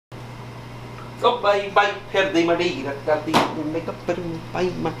Oh, bye, perde madeira, tarde, make up,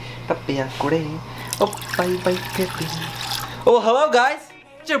 bye, my, tapia, kore. Oh, bye, perde. Oh, hello guys,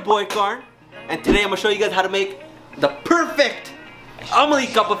 it's your boy Karan, and today I'm gonna show you guys how to make the perfect omelet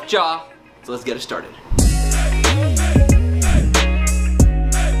cup of CHAA. So let's get it started.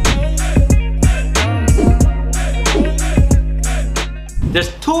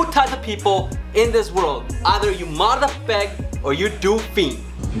 There's two types of people in this world. Either you mother peg or you do fiend.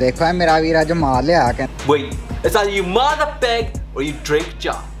 Wait, it's either you mother peg or you drink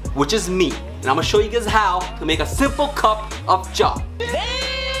CHAA, which is me. And I'm gonna show you guys how to make a simple cup of CHAA.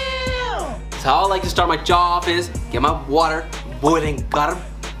 Damn! So how I like to start my CHAA off is get my water boiling garam,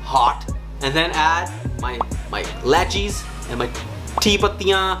 hot, and then add my lachis and my tea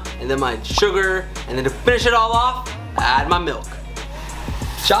pattiyan and then my sugar, and then to finish it all off, add my milk.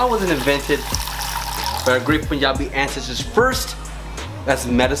 CHAA wasn't invented by our great Punjabi ancestors first as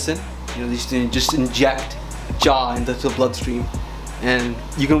medicine. You know, they used to just inject CHAA into the bloodstream. And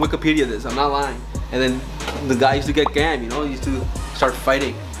you can Wikipedia this, I'm not lying. And then the guy used to get gammed, you know, he used to start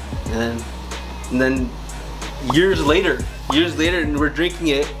fighting. And then years later, we're drinking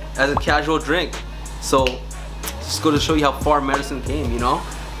it as a casual drink. So just go to show you how far medicine came, you know?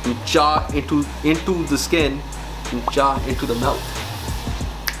 From CHAA into the skin, and CHAA into the mouth.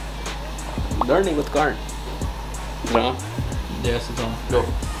 Learning with Karan. No? Yes, it's on. Go.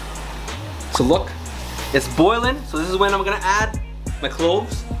 So look, it's boiling. So this is when I'm gonna add my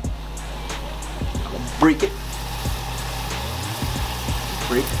cloves. Break it.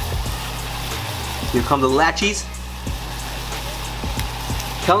 Break. Here come the lachis.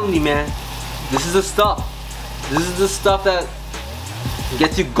 Telling you, man, this is the stuff. This is the stuff that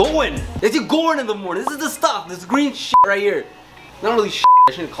gets you going. Gets you going in the morning. This is the stuff. This green shit right here. Not really shit.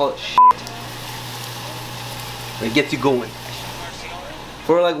 I shouldn't call it shit. It gets you going.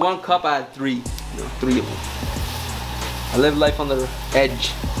 For like 1 cup, I had 3. You know, 3 of them. I live life on the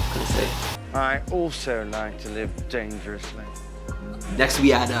edge, I'm gonna say. I also like to live dangerously. Next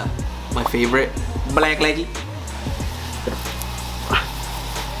we add my favorite, black leggy.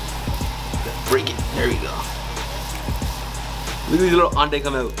 Break it, there we go. Look at these little ande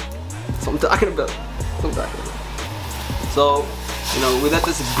come out. That's what I'm talking about. That's what I'm talking about. So, you know, we let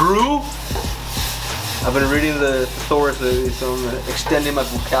this brew. I've been reading the thesaurus lately, so I'm extending my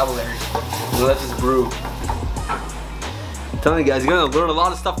vocabulary. So let this brew. I'm telling you guys, you're gonna learn a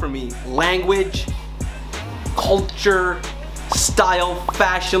lot of stuff from me. Language, culture, style,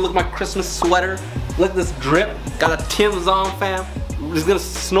 fashion. Look at my Christmas sweater. Look at this drip. Got a Tim's on, fam. It's gonna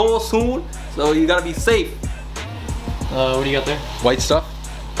snow soon, so you gotta be safe. What do you got there? White stuff.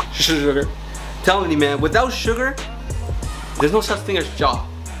 Sugar. Telling you, man, without sugar, there's no such thing as CHAA.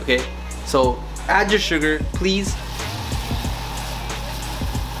 Okay, so add your sugar, please.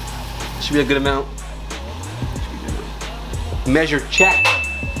 Should be a good amount. Measure check.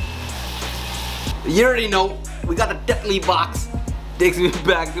 You already know, we got a Tetley box. Takes me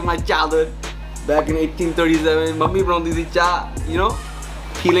back to my childhood. Back in 1837, Mummy brought this CHAA, you know?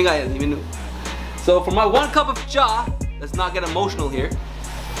 Feeling I didn't even know. So for my 1 cup of CHAA, let's not get emotional here.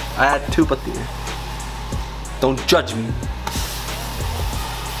 I add 2 pattiyan. Don't judge me.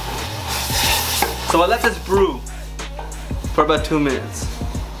 So I let this brew for about 2 minutes.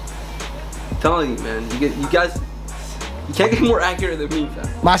 I'm telling you, man, you guys, you can't get more accurate than me, fam.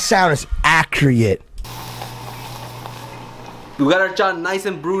 My sound is accurate. We got our CHAA nice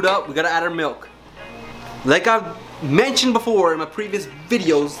and brewed up. We gotta add our milk. Like I've mentioned before in my previous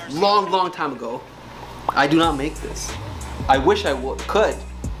videos, long time ago, I do not make this. I wish I could,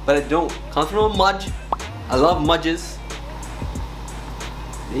 but I don't. Comes from a mudge. I love mudges.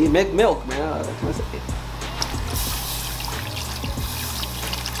 You make milk, man. What can I say?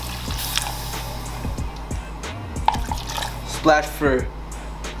 Splash for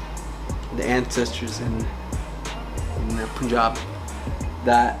the ancestors in Punjab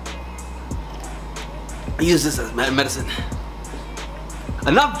that use this as medicine.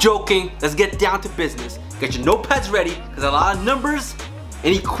 Enough joking. Let's get down to business. Get your notepads ready, because a lot of numbers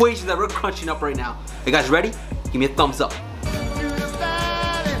and equations that we're crunching up right now. You guys ready? Give me a thumbs up.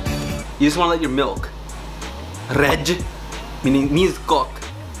 You just want to let your milk reg, means cook,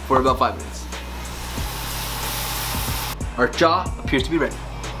 for about 5 minutes. Our CHAA appears to be ready.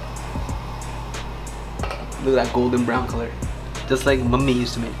 Look at that golden brown color, just like Mummy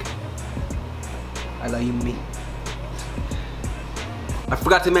used to make. I love you, Mummy. I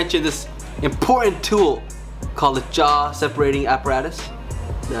forgot to mention this important tool called the CHAA separating apparatus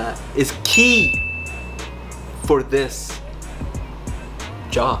that is key for this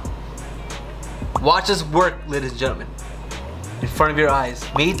CHAA. Watch us work, ladies and gentlemen, in front of your eyes,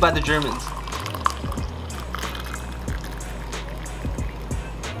 made by the Germans.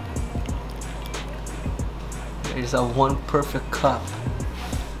 yourself one perfect cup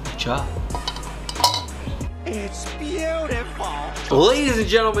of cha. It's beautiful. Ladies and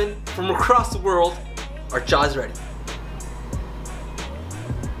gentlemen, from across the world, our cha is ready.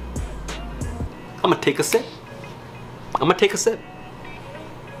 I'm gonna take a sip.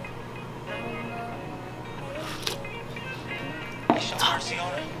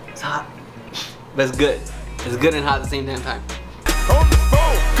 It's hot. But it's good. It's good and hot at the same damn time. On the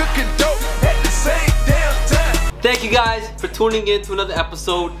phone, cooking dope at the same damn time. Thank you guys for tuning in to another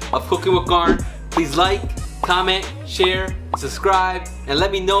episode of Cooking with Karan. Please like, comment, share, subscribe, and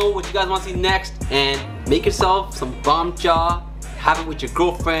let me know what you guys want to see next. And make yourself some bomb cha. Have it with your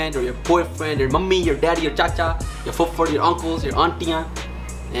girlfriend or your boyfriend, your mommy, your daddy, your cha-cha, your fofo, your uncles, your auntie.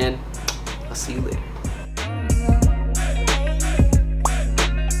 And I'll see you later.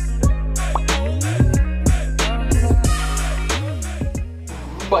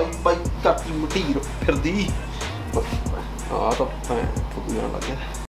 Bye, catti, perdi. Ah, तो